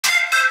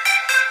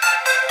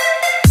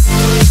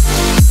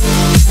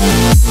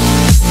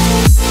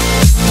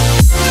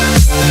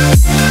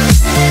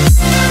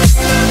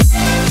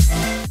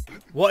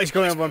What is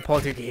going on, everyone? Paul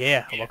Duty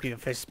here. I welcome you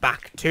first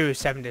back to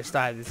 7 Days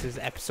Dive. This is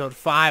episode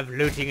 5,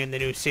 Looting in the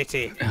New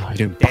City. Oh, I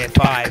do Day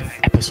 5.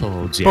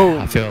 episodes, yeah.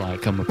 Boom. I feel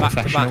like I'm a Back to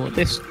professional back. at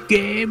this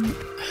game. I'm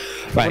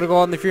Right. gonna go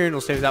on the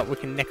funeral so that we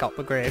can nick up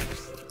the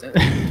graves.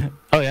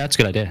 Oh, yeah, that's a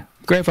good idea.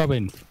 Grave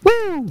robbing.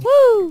 Woo!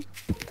 Woo!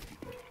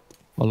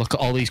 Oh, look at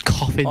all these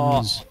coffins.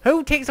 Oh,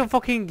 who takes a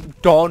fucking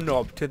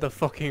doorknob to the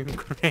fucking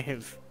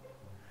grave?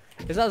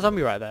 Is that a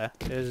zombie right there?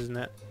 It is, isn't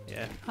it?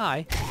 Yeah.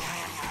 Hi.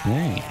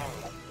 Hey.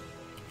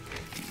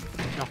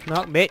 Knock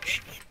knock,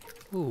 bitch.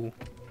 Ooh.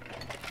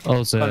 Oh,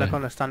 there's, Oh, look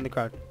on the standing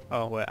crowd.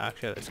 Oh, wait,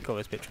 actually, let's cover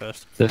this bitch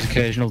first. there's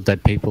occasional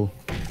dead people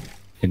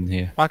in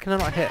here. Why can I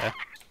not hit her?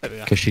 There we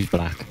go. Because she's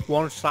black.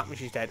 One slap and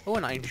she's dead. Oh,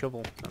 an iron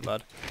shovel. Not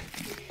bad.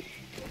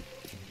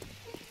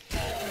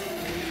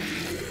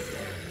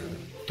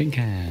 Tin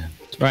cans.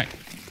 Right.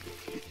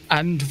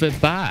 And we're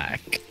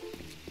back.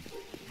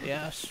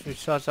 Yes, we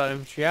sorted that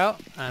infantry out,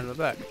 and we're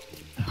back.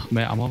 Oh,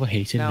 mate, I'm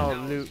overheating Now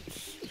now. loot.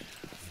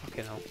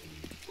 Fucking hell.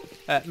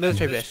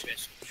 Military base.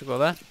 Should we go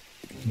there?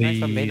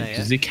 Nice one, Mina,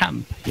 yeah? The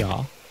camp,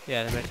 yeah.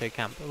 Yeah, the military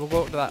camp. We'll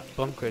go up to that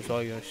bunker as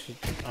well you were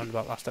on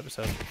about last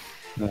episode.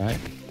 Alright.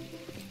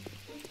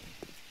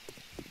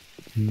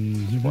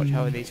 Watch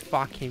how these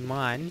fucking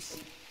mines.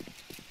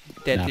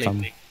 Deadly. If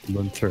I'm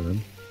run through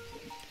them.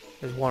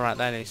 There's one right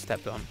there and he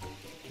stepped on.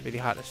 It's really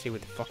hard to see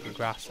with the fucking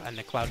grass and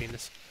the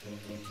cloudiness.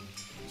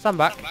 Stand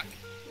back.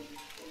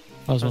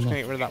 I was I'm just on gonna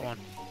there. get rid of that one.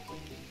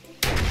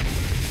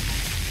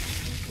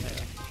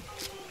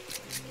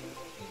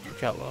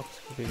 Watch out, look.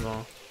 There'll be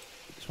more.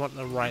 Just want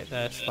the right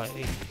there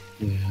slightly.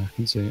 Yeah, I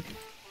can see it.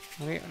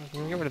 I'm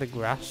gonna get rid of the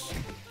grass.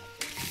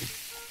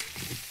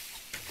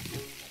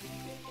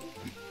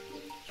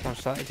 Just want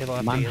slightly to the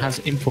left. Man of you. has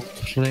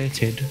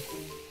infiltrated.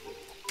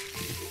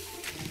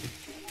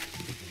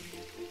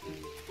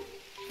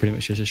 Pretty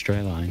much just a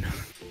straight line.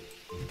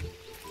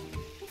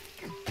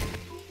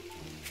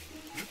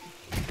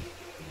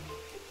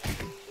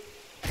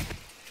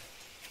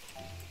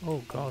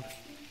 Oh god.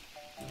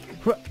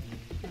 There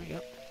we go.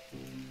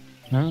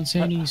 I don't see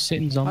any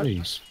sitting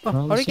zombies. Oh,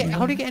 No, how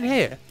do you get in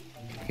here?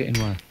 Get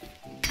in where?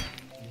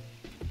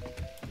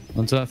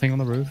 Onto that thing on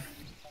the roof.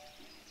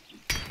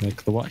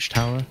 Like the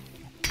watchtower.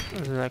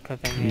 There's like a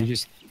thing You here.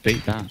 just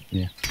beat that,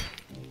 yeah.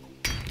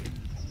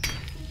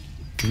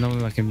 There's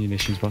normally like a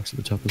munitions box at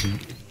the top, isn't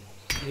it?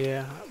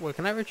 Yeah. Well,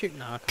 can I retreat?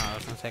 No, I can't. I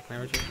was gonna say, can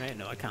I retreat? Mate?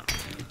 No, I can't.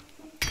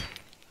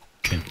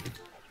 Okay.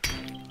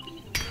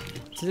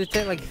 Does it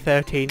take like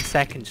 13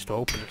 seconds to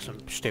open some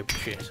stupid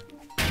shit?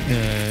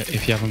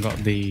 If you haven't got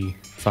the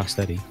fast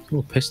eddy.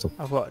 Oh, pistol.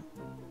 I've got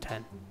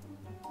 10.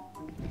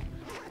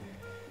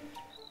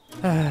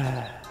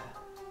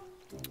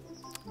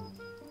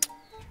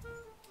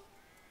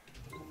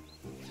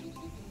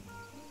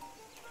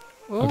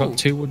 I got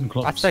 2 wooden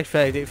clubs. That's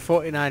actually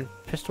 49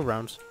 pistol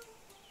rounds.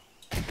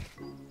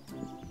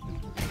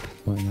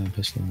 49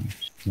 pistol.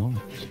 Nice.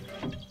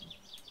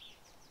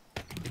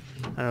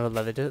 I know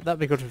that'd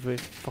be good if we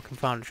fucking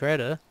found a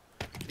trader.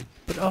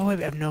 But oh,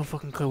 we have no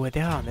fucking clue where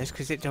they are on this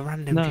because it's a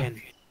random No.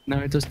 gen. No,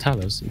 it does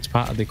tell us. It's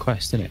part of the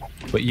quest, isn't it?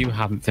 But you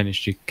haven't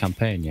finished your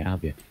campaign yet,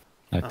 have you?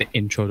 Like the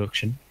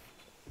introduction.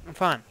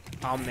 Fine.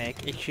 I'll make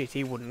a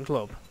shitty wooden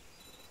club.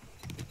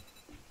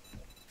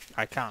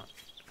 I can't.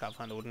 Can't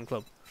find a wooden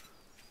club.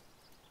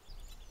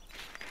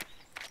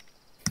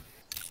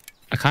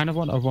 I kind of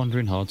want a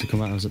wandering horde to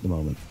come at us at the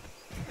moment.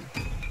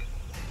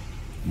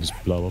 And just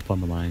blow up on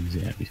the mines,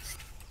 yeah. It'd be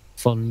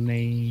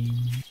funny.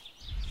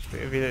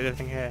 Have you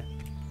anything here?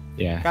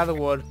 Yeah. Gather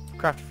wood,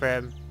 craft a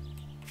frame,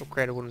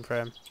 upgrade a wooden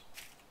frame.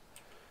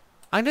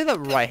 I can do that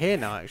right here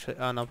now, actually.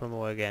 Oh, no, put them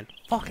away again.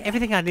 Fuck,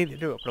 everything I need to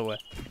do, I put away.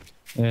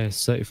 Yeah,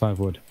 it's 35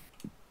 wood.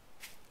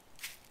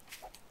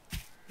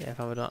 Yeah, if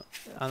I'm not.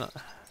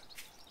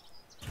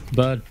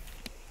 Bird.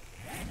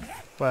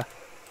 Where?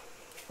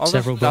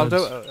 Several I'll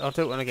birds.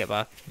 do it when I get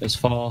back. There's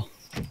 4.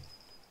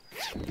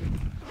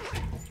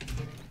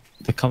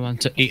 They come on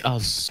to eat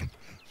us.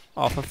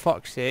 Oh, for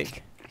fuck's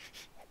sake.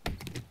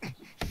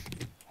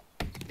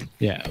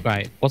 Yeah,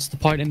 right. What's the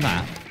point in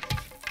that?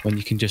 When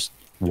you can just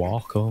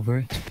walk over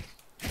it?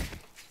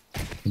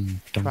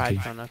 Donkey.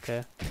 Right, on,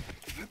 okay.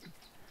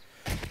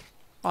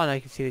 Oh, no,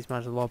 you can see these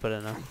mines a lot better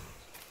now.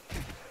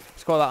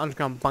 It's got that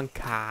underground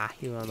bunker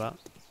you know about.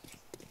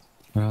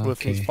 With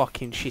these Okay.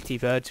 fucking shitty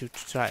birds who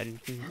try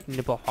to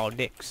nibble off our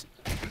dicks.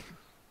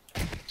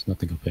 There's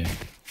nothing up here.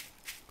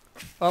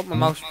 Oh, my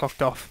mouse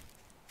fucked off.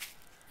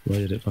 Where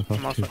did it fuck My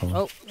off? mouse Too fucked.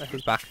 far. Oh,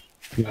 he's back.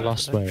 You've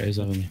lost where it is,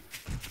 haven't you?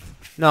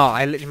 No,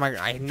 I literally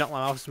I knocked my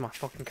mouse and my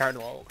fucking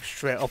character walked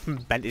straight up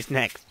and bent his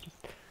neck.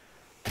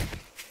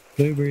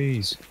 Blue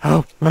breeze.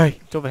 Oh, right,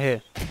 it's over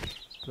here.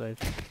 Blade.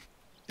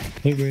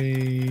 Blue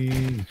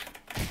breeze.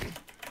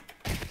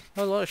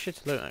 Oh, a lot of shit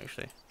to loot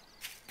actually.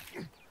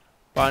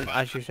 But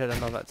as you said, I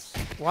know that's.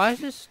 Why is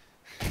this?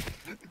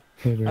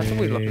 That's a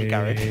weird looking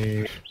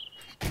garage.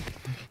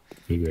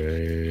 Blue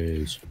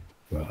breeze.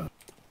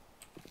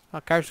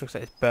 That garage looks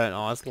like it's burnt.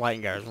 Oh, it's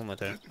lighting garage, one of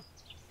the two.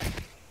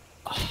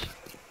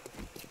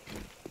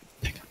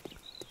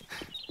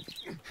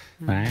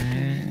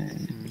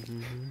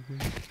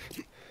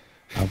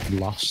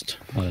 lost.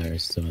 Oh, there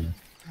is some.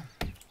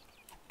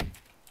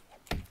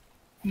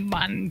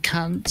 Man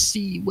can't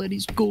see where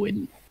he's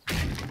going.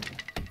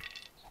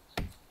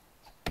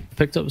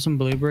 Picked up some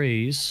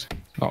blueberries.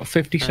 Got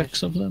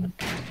 56 of them.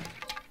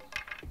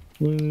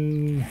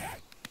 Woo.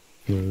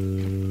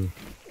 Woo.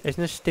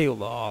 Isn't a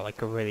steel ore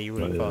like a really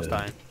reinforced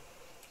iron?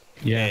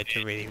 Yeah. It's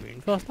a really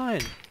reinforced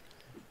iron.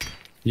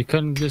 You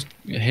can just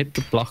hit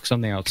the blocks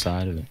on the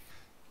outside of it.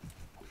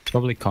 It's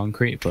probably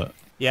concrete, but...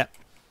 Yep.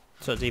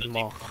 So it's even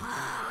more.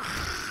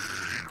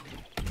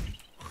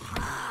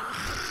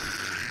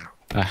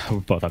 We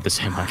both have the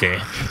same idea.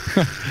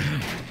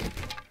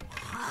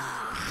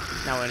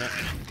 Now in it.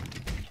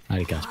 How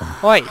do you gas man?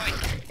 Oi!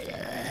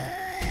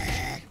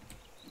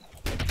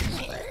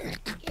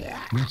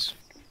 Nice.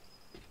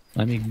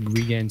 Let me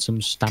regain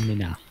some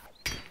stamina.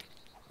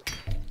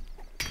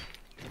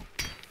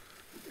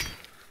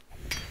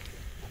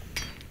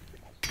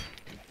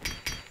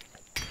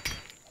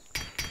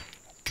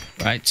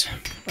 Right.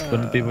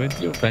 Wouldn't be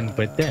with you, then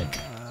we're dead.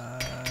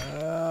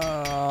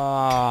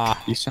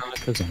 You sound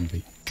like a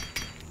zombie.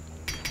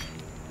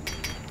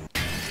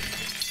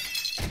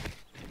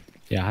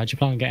 Yeah, how'd you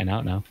plan on getting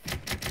out now?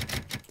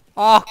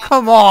 Oh,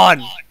 come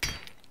on!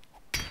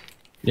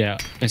 Yeah,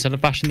 instead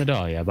of bashing the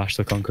door, yeah, bash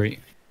the concrete.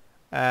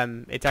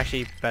 It's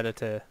actually better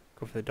to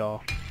go for the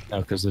door. No,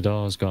 because the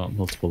door's got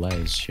multiple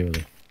layers,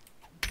 surely.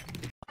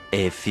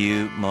 A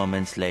few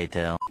moments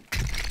later.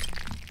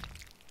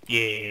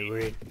 Yeah, we're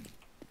in.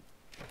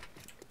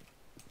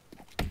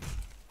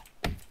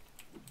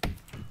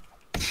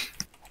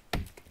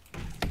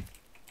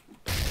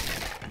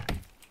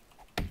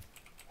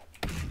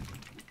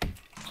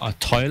 A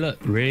toilet,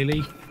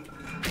 really?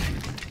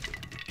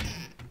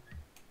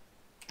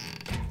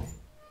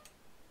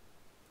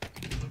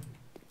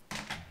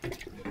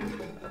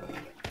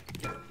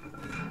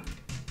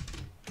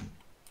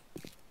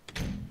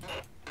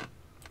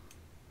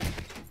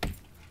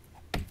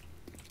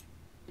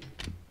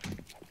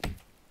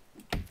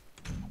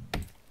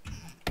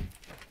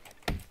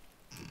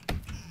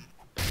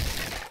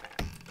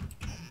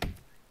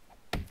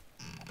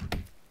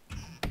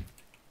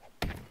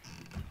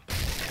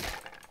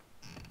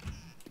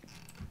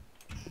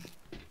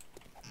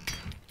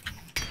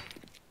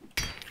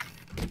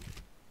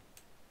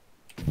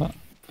 What?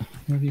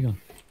 Where have you gone?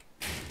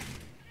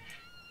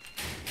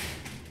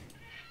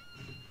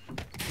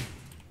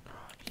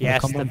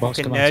 Yes, come the on, boss,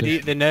 fucking come on,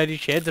 the nerdy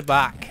shades are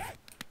back.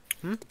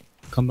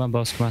 Combat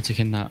boss schematic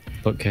in that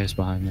bookcase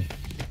behind me.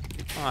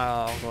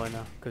 I'll go in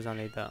now, because I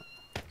need that.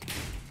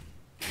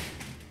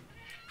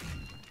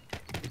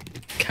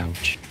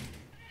 Couch.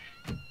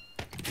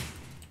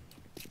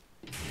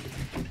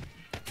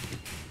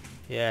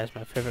 Yeah, it's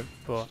my favourite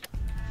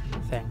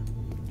thing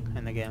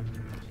in the game.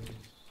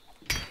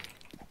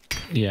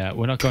 Yeah,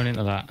 we're not going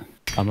into that.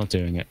 I'm not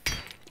doing it.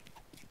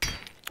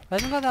 I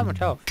haven't got that much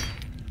health.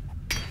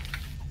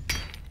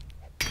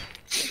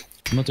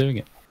 I'm not doing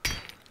it.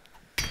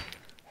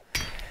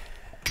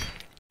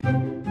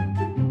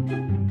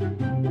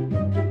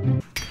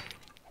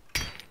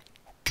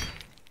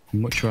 I'd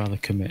much rather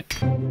commit.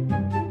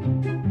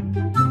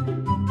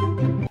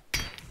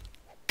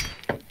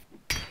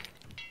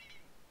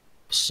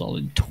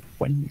 Solid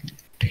 20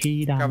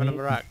 damage. Grab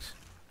another axe.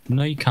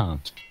 No, you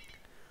can't.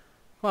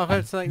 Well,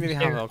 I've something really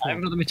hard. I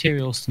haven't got the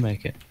materials to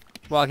make it.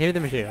 Well, I'll give you the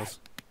materials.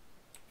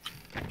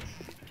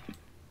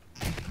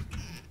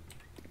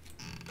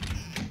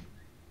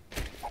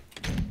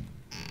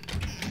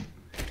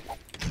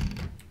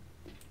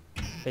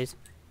 Please.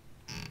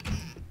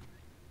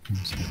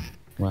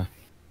 Where?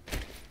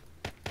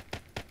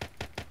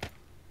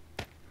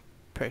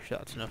 Pretty sure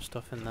that's enough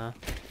stuff in there.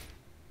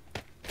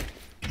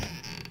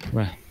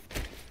 Where?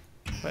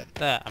 Right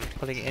there, I'm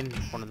putting it in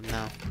one of them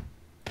now.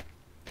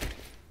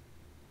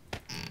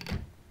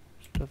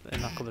 Stuff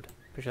in that cupboard.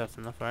 Pretty sure that's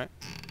enough, right?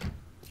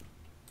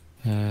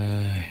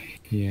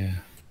 Yeah.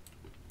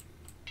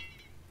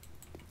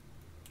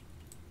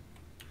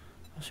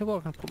 I'll see what I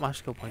can put my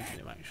skill points in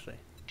him actually.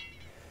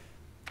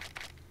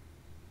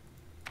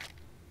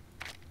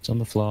 It's on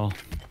the floor.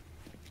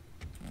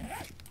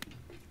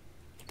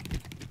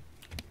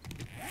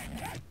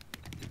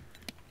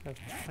 Like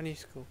 20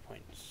 skill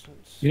points.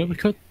 You know, we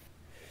could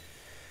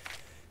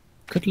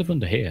live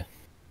under here.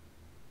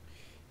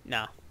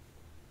 No.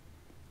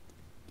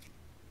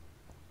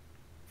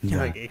 No.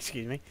 Like,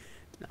 excuse me.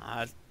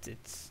 No,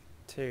 it's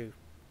too.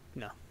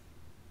 No.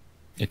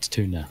 It's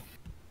too now.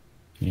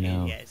 You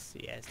know, Yes,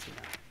 too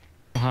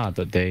now. hard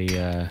that they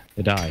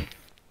die.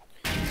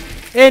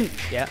 In!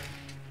 Yeah.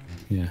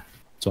 Yeah,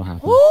 that's what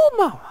happened. Oh,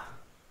 mama!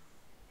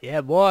 Yeah,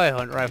 boy.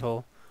 Hunt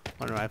rifle,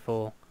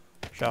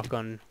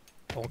 shotgun,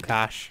 all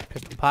cash,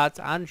 pistol pads,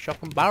 and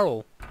shotgun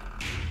barrel.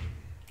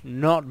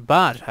 Not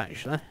bad,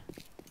 actually.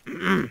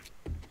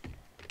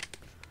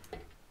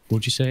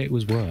 Would you say it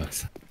was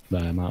worth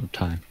that amount of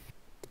time?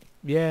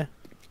 Yeah.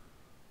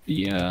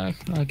 Yeah,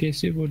 I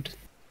guess it would.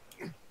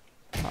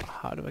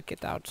 How do I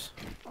get out?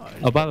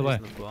 Oh, by the way,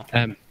 floor.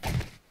 I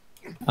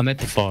made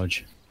the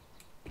forge.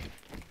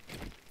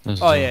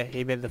 Oh yeah,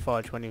 he made the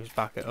forge when he was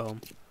back at home.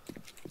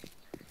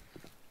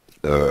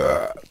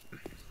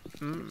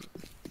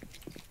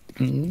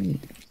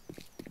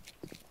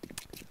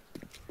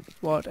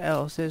 What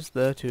else is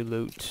there to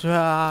loot?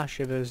 Ah,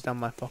 shivers down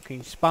my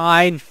fucking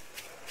spine.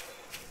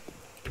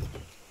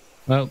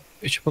 Well,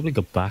 we should probably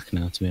go back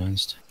now, to be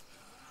honest.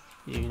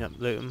 You not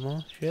looting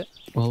more shit?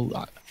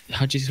 Well,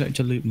 how do you expect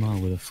to loot more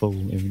with a full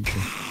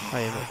inventory? Oh,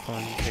 you've got full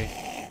inventory.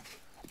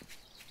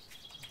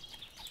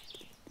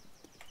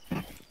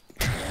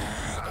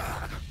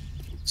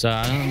 So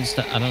I don't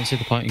understand. I don't see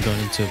the point in going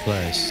into a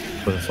place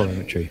with a full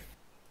inventory.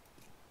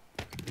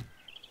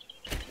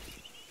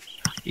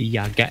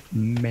 Yeah, get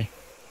me.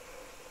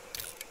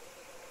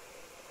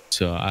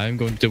 So I'm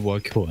going to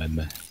work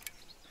home.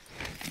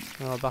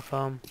 Oh, back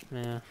home.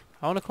 Yeah.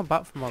 I want to come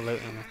back for more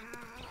looting.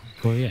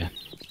 Well, yeah,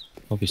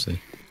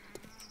 obviously.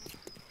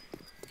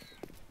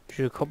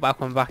 Should we come back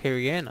when back here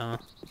again, or?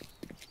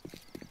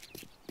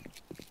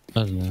 I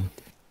don't know.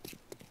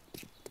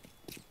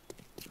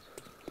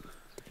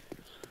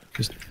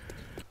 Cause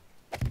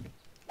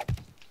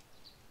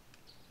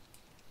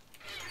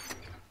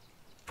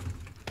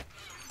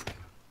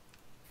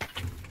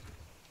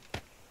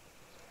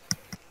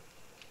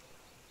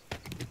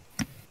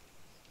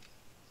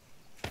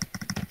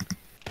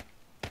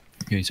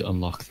you need to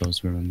unlock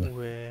those, remember?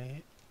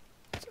 Wait.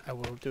 I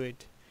will do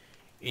it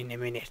in a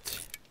minute.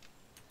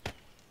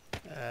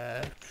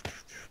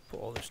 Put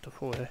all this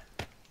stuff away.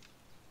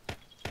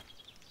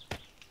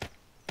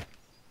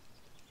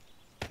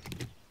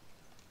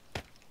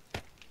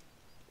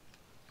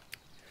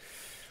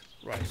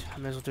 Right, I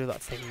may as well do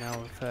that thing now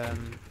of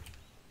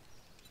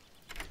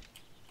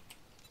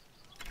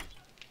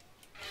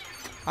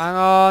hang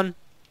on!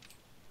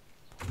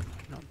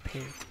 Not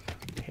patient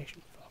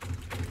fuck.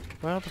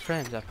 Where are the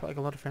frames? I put like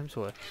a lot of frames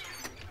away.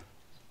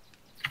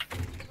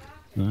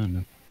 I don't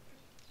know.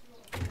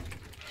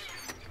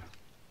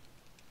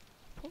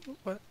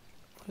 What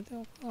the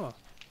hell? Oh.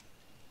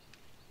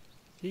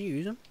 Do you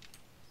use them?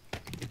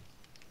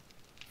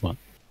 What?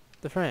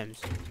 The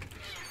frames.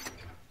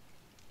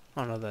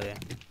 Oh no, there they are.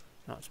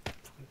 No, it's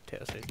fucking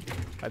potato seeds.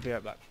 I'll be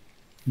right back.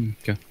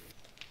 Okay.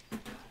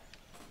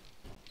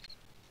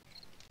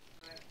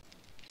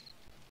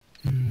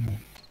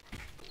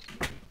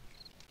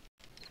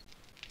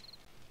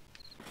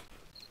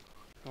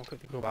 I'll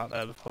quickly go back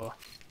there before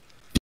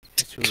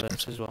it's too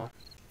late as well.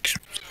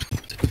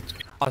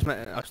 I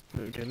was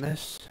doing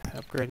this,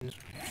 upgrading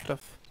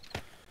stuff,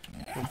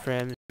 and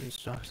frames and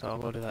stuff, so I'll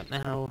go do that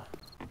now.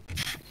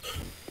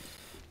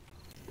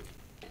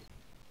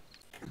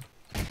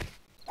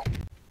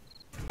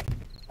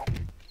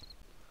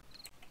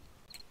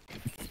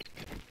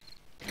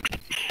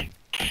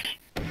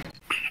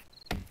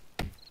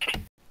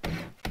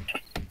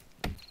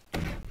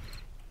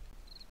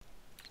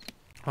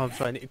 Oh, I'm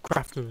sorry, I need to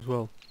craft them as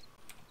well.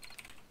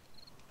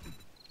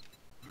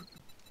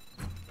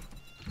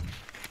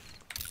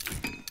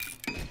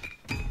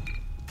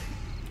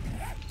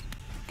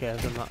 Okay,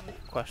 I've done that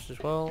quest as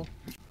well.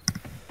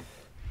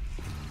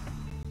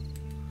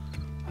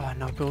 Oh,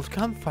 now build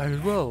campfire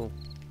as well.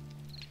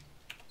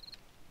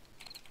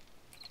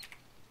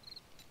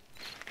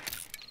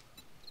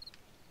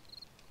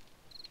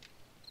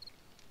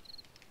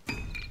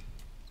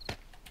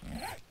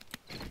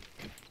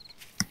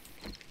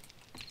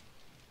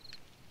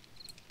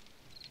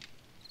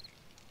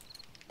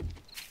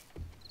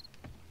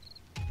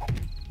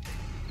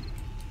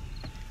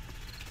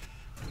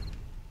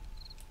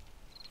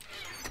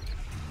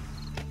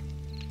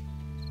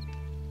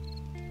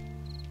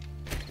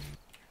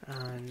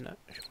 And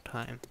short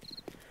time.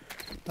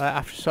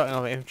 After sorting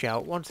all the infantry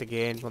out once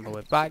again, on the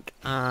way back,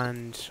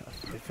 and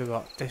we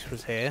forgot this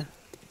was here,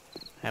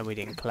 and we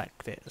didn't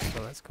collect it.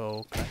 So let's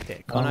go collect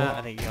it. Connor,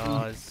 I think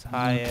yours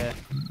higher.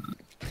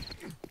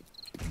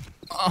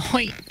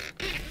 Ahoy!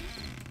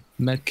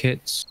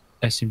 Medkits,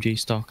 SMG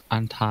stock,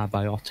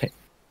 antibiotic,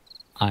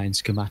 iron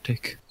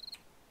schematic,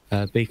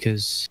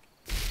 beakers,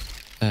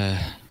 the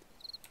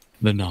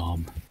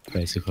norm,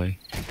 basically.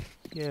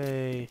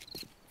 Yay!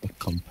 A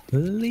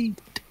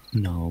complete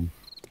norm.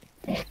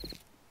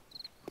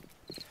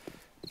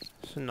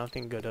 So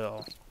nothing good at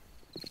all.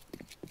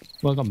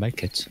 Well, I got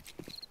medkits.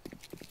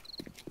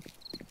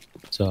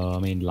 So, I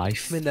mean,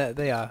 life. I mean,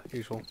 they are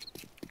useful.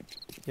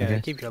 Yeah,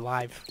 they keep you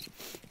alive.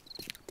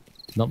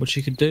 Not much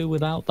you can do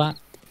without that.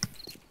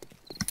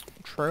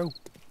 True.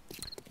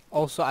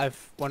 Also,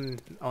 when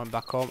I went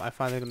back home, I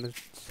finally done the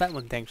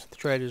settlement thing, so the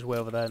traders way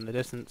over there in the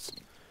distance.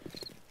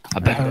 I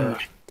better.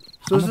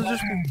 So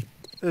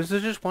is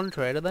there just one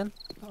trader then?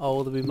 Or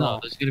will there be more? No,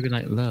 there's gonna be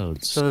like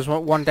loads. So there's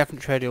one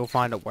definite trader you'll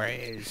find out where it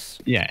is.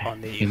 Yeah,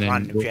 On the and then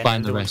random we'll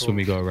find the general rest when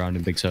we go around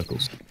in big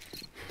circles.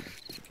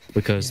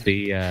 Because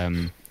the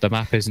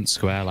map isn't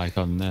square like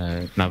on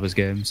Nava's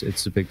games;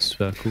 it's a big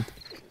circle,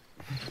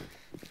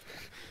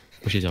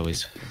 which is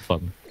always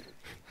fun.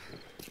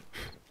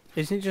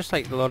 Isn't it just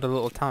like a lot of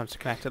little towns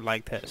connected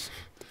like this?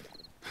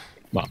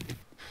 What?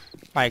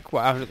 Like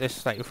what happens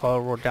this like before I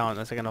road down,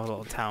 there's like another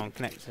little town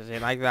connected to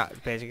it, like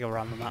that, basically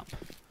around the map.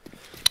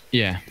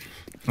 Yeah,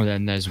 and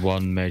then there's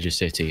one major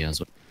city as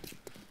well.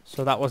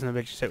 So that wasn't a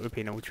major city with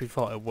Pino, which we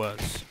thought it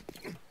was.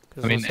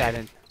 Because I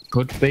mean,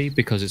 could be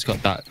because it's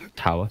got that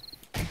tower.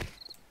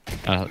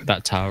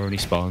 That tower only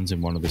spawns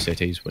in one of the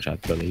cities, which I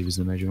believe is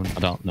the major one. I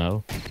don't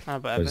know. oh,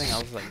 but everything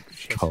else is like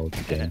shit. Cold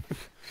game.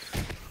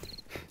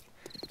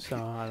 So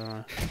I don't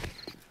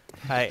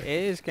know. It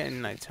is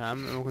getting night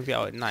time, and we're gonna be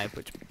out at night,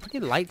 but it's pretty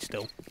light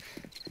still.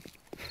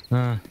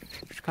 Which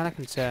is kind of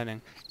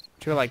concerning.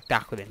 Do you like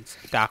dark within?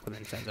 Dark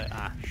within sounds like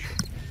shit.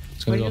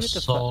 It's gonna Where go you get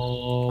the so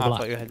Oh, I black.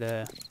 thought you had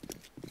a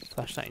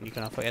flashlight and you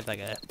can. I thought you had like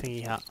a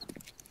thingy hat.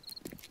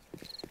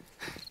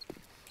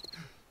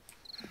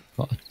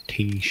 Got a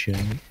t-shirt.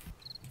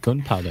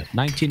 Gunpowder.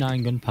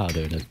 99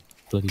 gunpowder in a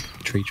bloody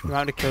tree You trunk.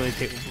 have to kill these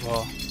people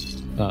before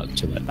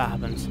Too late. that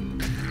happens.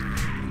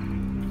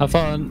 Have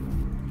fun.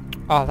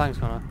 Oh, thanks,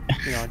 Connor.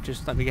 You know,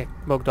 just let me get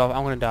mugged off.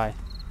 I'm gonna die.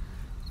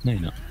 No,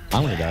 you're not.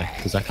 I'm gonna die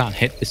because I can't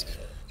hit this.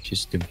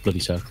 She's doing bloody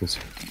circles.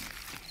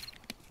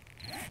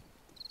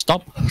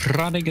 Stop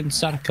running in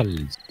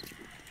circles.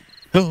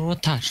 Who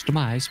touched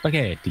my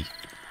spaghetti?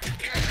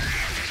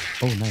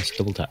 Oh, nice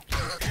double tap.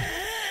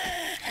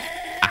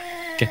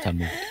 Get that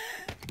moved.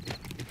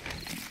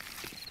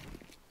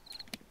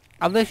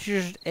 I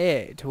literally just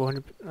ate to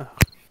 100.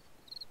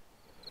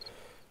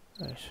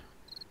 Right.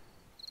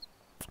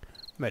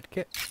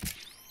 Medkit.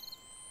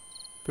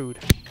 Food.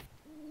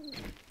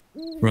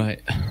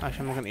 Right. Actually,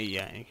 I'm not gonna eat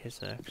yet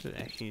because it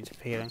actually needs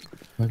healing.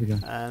 Where we go?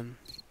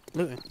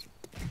 Looting.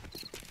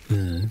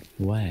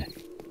 Where?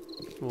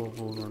 We'll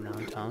run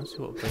around town, see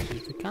what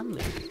places we can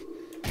loot.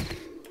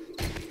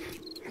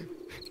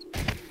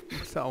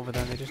 What's that over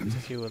there? They just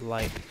interfere with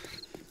light.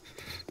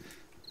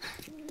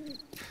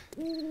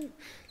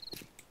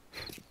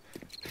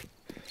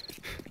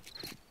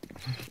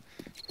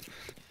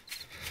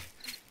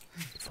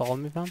 Follow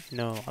me, fam?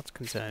 No, that's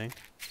concerning.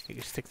 You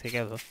can stick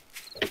together.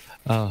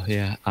 Oh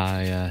yeah,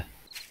 I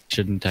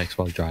shouldn't text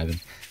while driving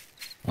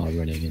or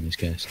running in this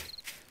case.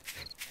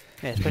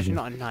 Yeah, especially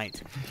not at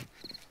night.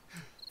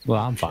 Well,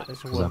 I'm fine. There's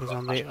a 'cause I've worker got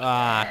zombie.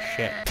 Ah,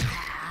 shit.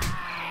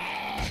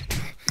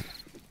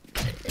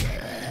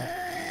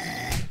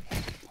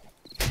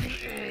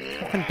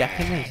 Fucking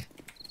decking me.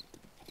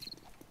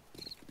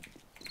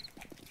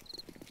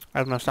 I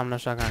have no stamina,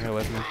 so I can't get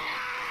away from him.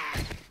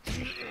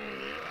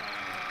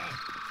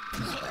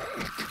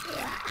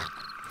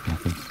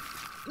 nothing.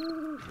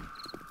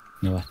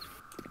 Nowhere.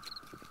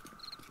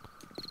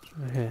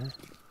 Over here.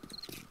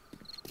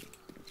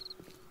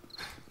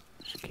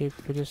 Just keep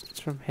a distance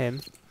from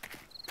him.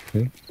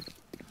 Who?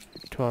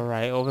 To our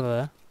right, over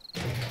there.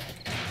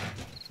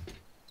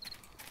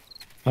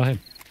 Oh, him.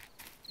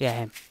 Yeah,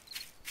 him.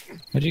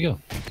 Where'd you go?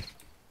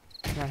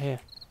 Right here.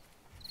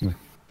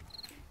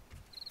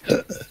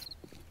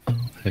 Oh,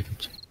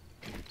 hiccups.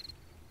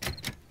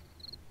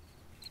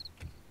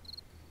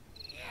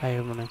 Hey,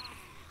 I'm running.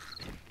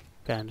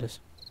 Behind us.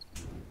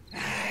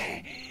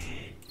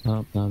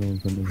 Oh, now they're in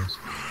front of us.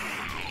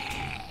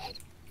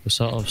 We're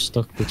sort of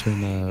stuck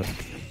between a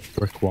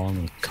brick wall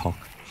and a cock.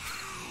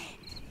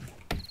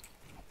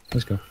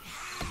 Let's go.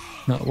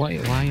 No, why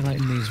are you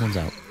letting these ones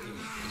out?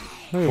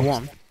 Maybe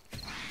one.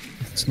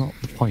 That's not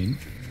the point.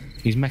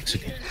 He's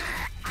Mexican.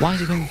 Why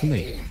is he coming for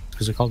me?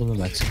 Because I called him a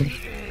Mexican?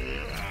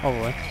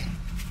 Probably.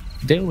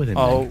 Deal with him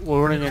Oh, then.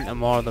 we're running into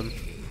more of them.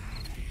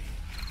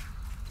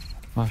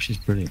 Oh, she's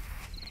brilliant.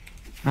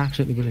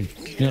 Absolutely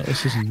brilliant. You know,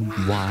 this isn't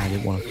why I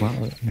didn't want to come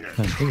out. It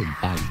was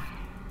bang.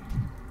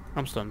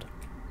 I'm stunned.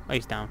 Oh,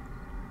 he's down.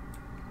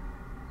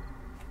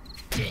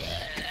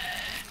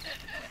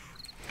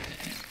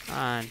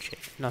 And shit.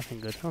 Nothing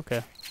good.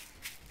 Okay.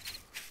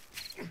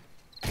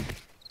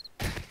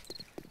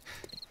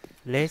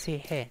 Lazy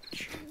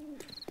Hedge.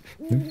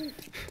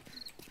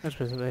 That's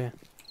what's there.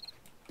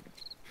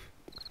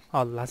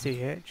 Oh, Lazy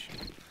Hedge.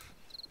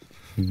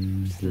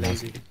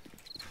 Lazy.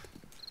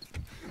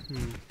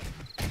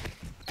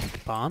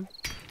 Barn?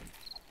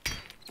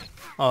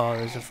 Oh,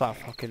 there's a fat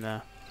fuck in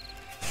there.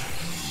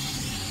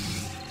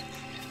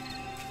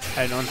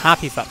 An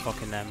unhappy fat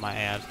fuck in there, might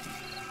I add.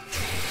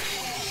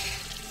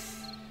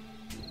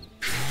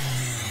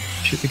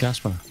 Shoot the gas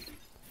bar.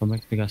 I'll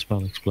make the gas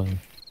bar explode.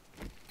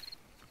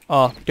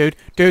 Oh, dude,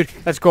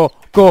 let's go,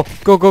 go,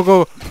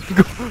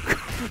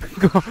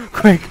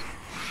 quick.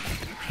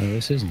 Oh,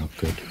 this is not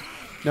good.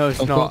 No, it's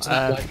Oh, not. what's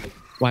that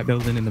white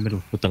building in the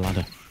middle with the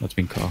ladder that's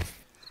been cut off.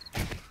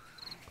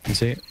 You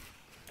see it?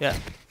 Yeah,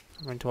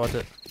 I'm going towards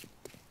it.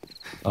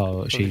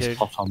 Oh, she's dude.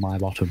 hot on my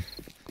bottom.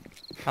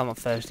 I'm not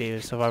thirsty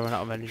either, so if I run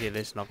out of energy,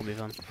 this is not going to be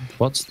fun.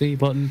 What's the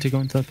button to go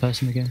into that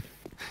person again?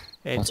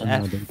 It's That's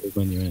another big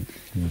when you're in.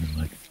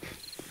 Like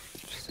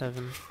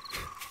F7.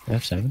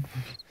 F7?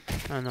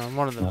 I know,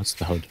 one of them. That's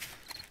the HUD.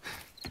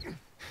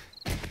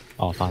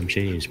 Oh, fam,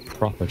 she is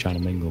proper trying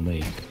to mingle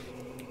me.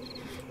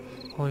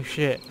 Holy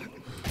shit.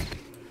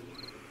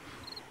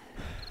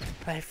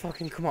 They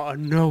fucking come out of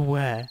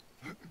nowhere.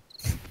 I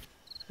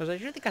was like,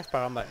 shoot the gas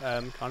bar. I'm like,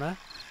 Connor.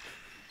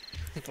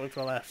 He looked to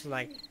the left. He's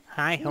like,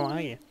 hi, how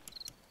are you?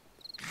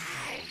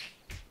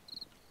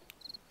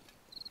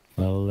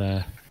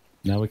 Well,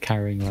 now we're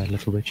carrying like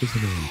little bitches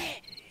in the room.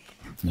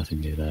 Nothing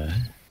new there.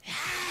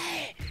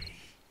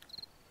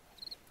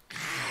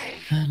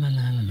 La, la,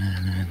 la, la, la.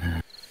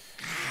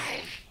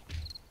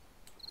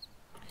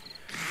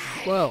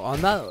 Well,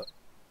 on that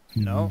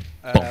note,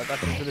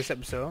 that's it for this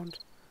episode.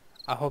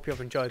 I hope you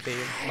have enjoyed the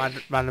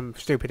random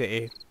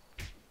stupidity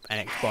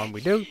and spawn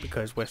we do,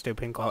 because we're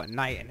stupid and go out at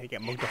night and they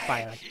get mugged off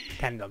by like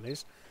 10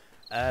 dummies.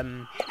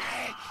 Thanks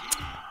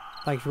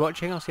for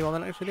watching. I'll see you on the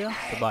next video.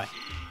 Goodbye.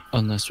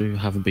 Unless we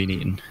haven't been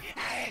eaten.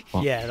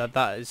 What? Yeah,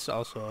 that is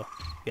also...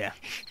 Yeah.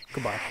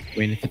 Goodbye. I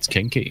mean, if it's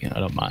kinky, I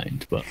don't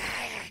mind, but...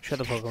 Shut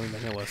the fuck up,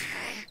 then it was.